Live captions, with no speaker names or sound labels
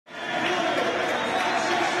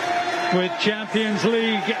With Champions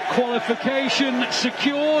League qualification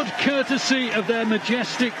secured courtesy of their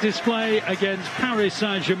majestic display against Paris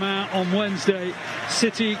Saint-Germain on Wednesday,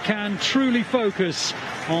 City can truly focus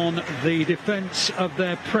on the defence of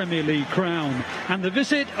their Premier League crown. And the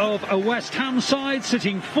visit of a West Ham side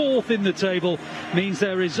sitting fourth in the table means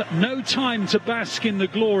there is no time to bask in the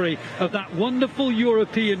glory of that wonderful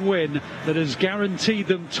European win that has guaranteed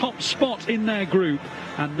them top spot in their group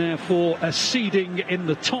and therefore a seeding in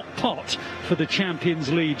the top pot for the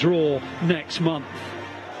Champions League draw next month.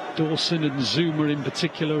 Dawson and Zuma in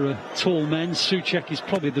particular are tall men. Souček is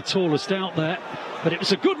probably the tallest out there. But it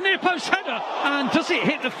was a good near-post header. And does it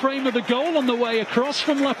hit the frame of the goal on the way across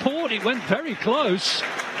from Laporte? It went very close.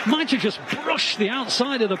 Might have just brushed the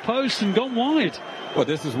outside of the post and gone wide. Well,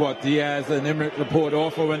 this is what Diaz and Aymeric Laporte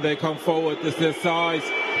offer when they come forward. This their size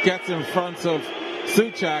gets in front of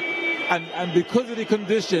Souček. And because of the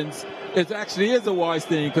conditions, it actually is a wise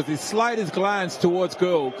thing, because his slightest glance towards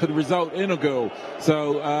goal could result in a goal.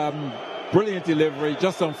 So, brilliant delivery,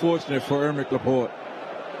 just unfortunate for Aymeric Laporte.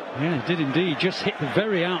 Yeah, it did indeed. Just hit the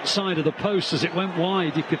very outside of the post as it went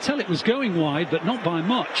wide. You could tell it was going wide, but not by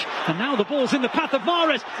much. And now the ball's in the path of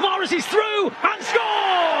Mahrez. Mahrez is through and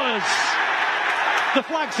scores! The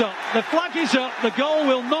flag's up. The flag is up. The goal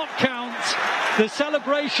will not count. The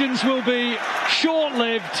celebrations will be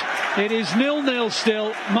short-lived. It is 0-0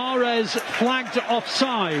 still. Mahrez flagged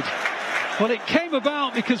offside. Well, it came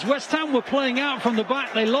about because West Ham were playing out from the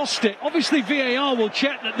back. They lost it. Obviously, VAR will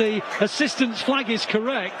check that the assistant's flag is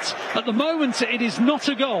correct. At the moment, it is not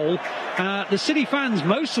a goal. The City fans,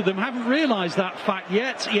 most of them, haven't realised that fact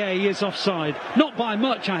yet. Yeah, he is offside. Not by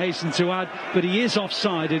much, I hasten to add, but he is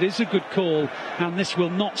offside. It is a good call, and this will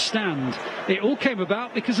not stand. It all came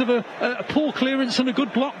about because of a poor clearance and a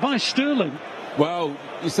good block by Sterling. Well,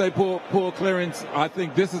 you say poor clearance. I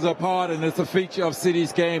think this is a part, and it's a feature of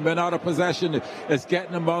City's game. They're out of possession. It's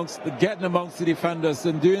getting amongst the defenders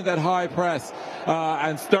and doing that high press.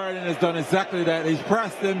 And Sterling has done exactly that. He's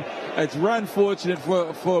pressed him. It's unfortunate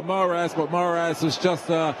for Mahrez, but Mahrez was just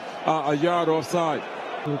a yard offside.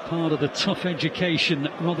 Well, part of the tough education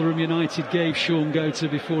that Rotherham United gave Sean Gota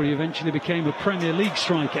before he eventually became a Premier League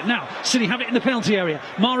striker. Now, City have it in the penalty area.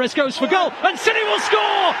 Mahrez goes for goal, and City will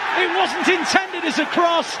score! It wasn't intended as a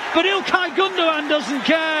cross, but Ilkay Gundogan doesn't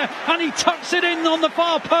care, and he tucks it in on the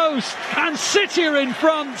far post, and City are in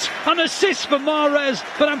front. An assist for Mahrez,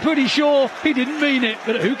 but I'm pretty sure he didn't mean it,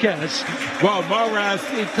 but who cares? Well, Mahrez,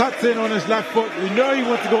 he cuts in on his left foot. We know he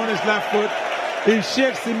wants to go on his left foot. He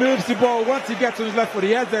shifts, he moves the ball. Once he gets on his left foot, he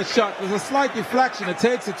has that shot. There's a slight deflection. It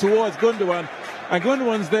takes it towards Gundogan. And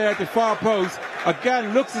Gundogan's there at the far post.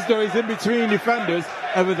 Again, looks as though he's in between defenders.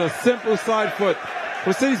 And with a simple side foot.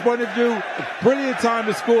 From City's point of view, a brilliant time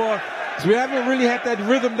to score. So we haven't really had that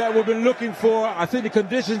rhythm that we've been looking for. I think the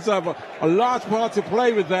conditions have a large part to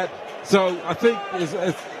play with that. So I think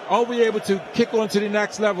are we able to kick on to the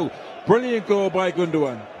next level? Brilliant goal by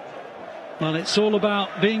Gundogan. Well, it's all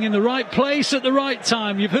about being in the right place at the right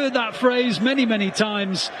time. You've heard that phrase many, many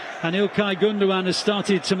times. And Ilkay Gundogan has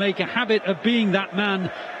started to make a habit of being that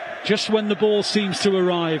man just when the ball seems to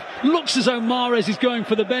arrive. Looks as though Mahrez is going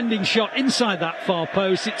for the bending shot inside that far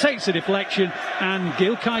post. It takes a deflection, and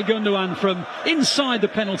Ilkay Gundogan from inside the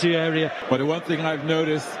penalty area. But the one thing I've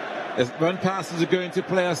noticed is when passes are going to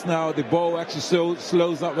players now, the ball actually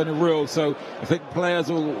slows up in a roll. So I think players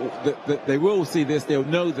will see this, they'll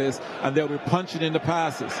know this, and they'll be punching in the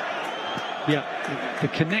passes. Yeah, the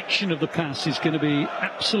connection of the pass is going to be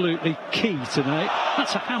absolutely key tonight.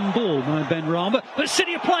 That's a handball by Ben Rama. But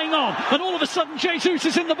City are playing on, and all of a sudden Jesus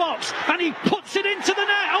is in the box, and he puts it into the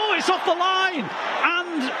net. Oh, it's off the line.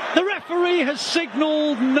 And the referee has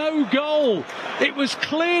signalled no goal. It was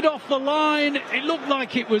cleared off the line. It looked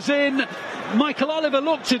like it was in. Michael Oliver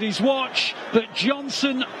looked at his watch, but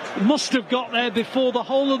Johnson must have got there before the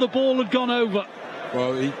whole of the ball had gone over.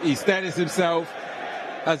 Well, he steadies himself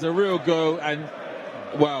as a real goal, and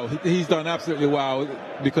well, he's done absolutely well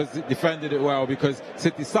because he defended it well, because it's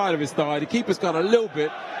hit the side of his thigh. The keeper's got a little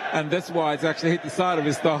bit, and that's why it's actually hit the side of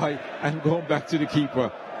his thigh and gone back to the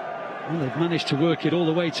keeper. Well, they've managed to work it all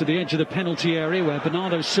the way to the edge of the penalty area where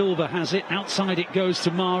Bernardo Silva has it. Outside it goes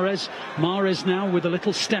to Mahrez. Mahrez now with a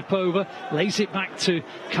little step over, lays it back to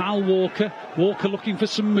Kyle Walker. Walker looking for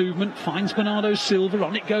some movement, finds Bernardo Silva.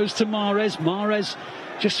 On it goes to Mahrez. Mahrez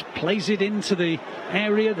just plays it into the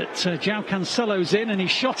area that João Cancelo's in, and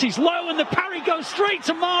his shot is low, and the parry goes straight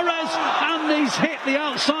to Mahrez, and he's hit the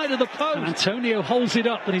outside of the post. And Antonio holds it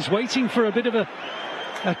up, and he's waiting for a bit of a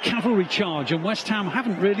a cavalry charge, and West Ham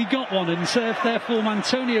haven't really got one, and so therefore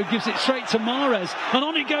Antonio gives it straight to Mahrez, and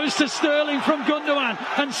on it goes to Sterling from Gundogan,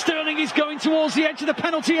 and Sterling is going towards the edge of the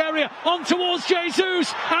penalty area, on towards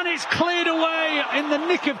Jesus, and it's cleared away in the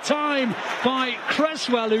nick of time by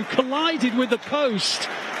Cresswell, who collided with the post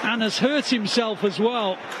and has hurt himself as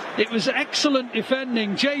well. It was excellent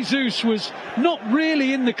defending. Jesus was not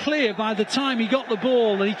really in the clear by the time he got the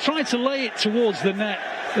ball, and he tried to lay it towards the net,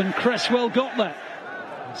 and Cresswell got there.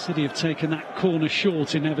 City have taken that corner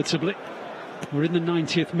short inevitably. We're in the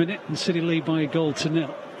 90th minute and City lead by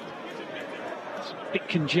 1-0. It's a bit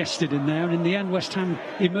congested in there, and in the end West Ham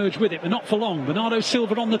emerge with it, but not for long. Bernardo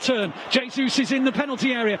Silva on the turn. Jesus is in the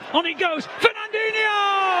penalty area. On it goes. Fernandinho!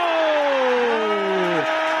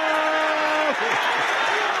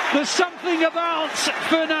 There's something about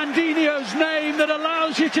Fernandinho's name that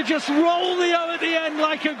allows you to just roll the O at the end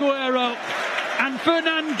like Aguero. And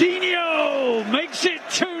Fernandinho makes it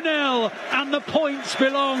 2-0, and the points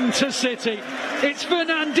belong to City. It's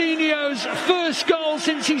Fernandinho's first goal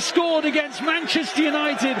since he scored against Manchester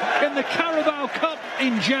United in the Carabao Cup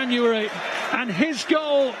in January. And his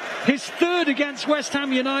goal, his third against West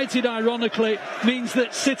Ham United, ironically, means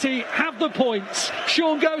that City have the points.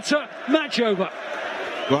 Sean Gota, match over.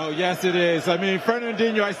 Well, yes, it is. I mean,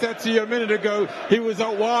 Fernandinho, I said to you a minute ago, he was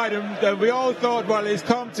out wide, and we all thought, well, he's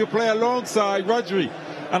come to play alongside Rodri.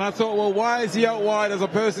 And I thought, well, why is he out wide as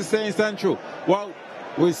opposed to staying central? Well,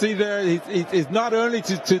 we see there, he's not only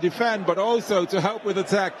to defend, but also to help with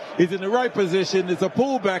attack. He's in the right position. There's a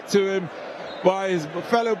pullback to him by his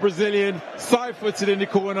fellow Brazilian, side-footed in the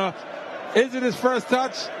corner. Is it his first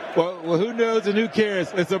touch? Well, who knows and who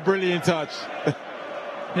cares? It's a brilliant touch.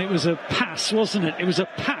 It was a pass, wasn't it? It was a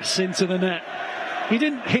pass into the net. He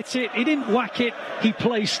didn't hit it, he didn't whack it, he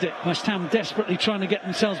placed it. West Ham desperately trying to get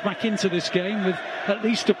themselves back into this game with at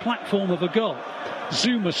least a platform of a goal.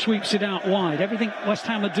 Zuma sweeps it out wide. Everything West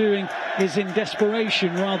Ham are doing is in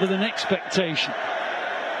desperation rather than expectation.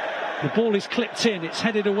 The ball is clipped in, it's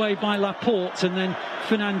headed away by Laporte, and then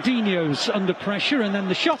Fernandinho's under pressure, and then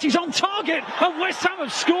the shot is on target, and West Ham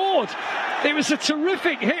have scored. It was a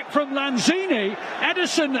terrific hit from Lanzini.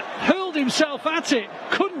 Ederson hurled himself at it,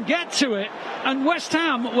 couldn't get to it, and West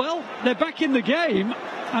Ham, well, they're back in the game.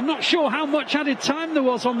 I'm not sure how much added time there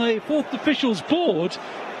was on the fourth official's board.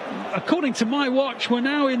 According to my watch, we're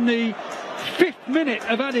now in the 5th minute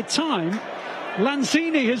of added time.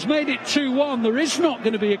 Lanzini has made it 2-1. There is not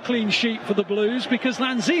going to be a clean sheet for the Blues because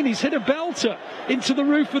Lanzini's hit a belter into the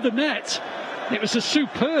roof of the net. It was a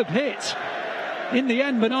superb hit. In the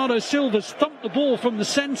end, Bernardo Silva's thumped the ball from the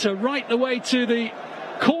centre right the way to the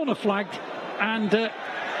corner flag, and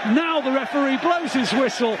now the referee blows his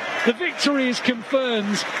whistle. The victory is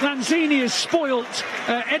confirmed. Lanzini has spoilt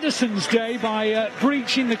Ederson's day by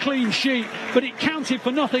breaching the clean sheet, but it counted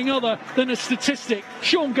for nothing other than a statistic.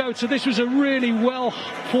 Sean Gota, this was a really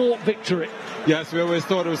well-fought victory. Yes, we always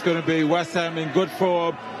thought it was going to be West Ham in good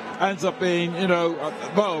form. Ends up being,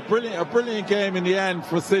 a brilliant game in the end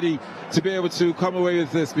for City to be able to come away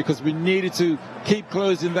with this, because we needed to keep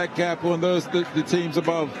closing that gap on the teams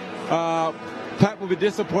above. Pep will be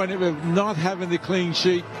disappointed with not having the clean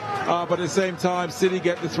sheet, but at the same time, City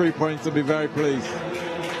get the 3 points and be very pleased.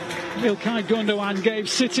 Ilkay Gundogan gave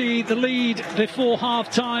City the lead before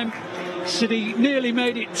half-time. City nearly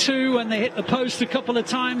made it 2, and they hit the post a couple of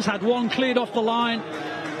times, had one cleared off the line.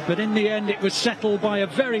 But in the end, it was settled by a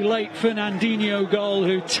very late Fernandinho goal,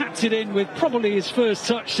 who tapped it in with probably his first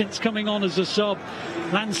touch since coming on as a sub.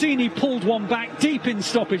 Lanzini pulled one back deep in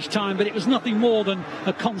stoppage time, but it was nothing more than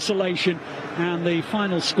a consolation. And the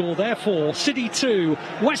final score, therefore, City 2,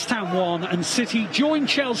 West Ham 1, and City join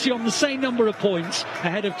Chelsea on the same number of points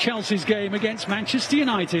ahead of Chelsea's game against Manchester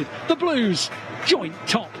United. The Blues joint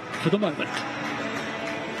top for the moment.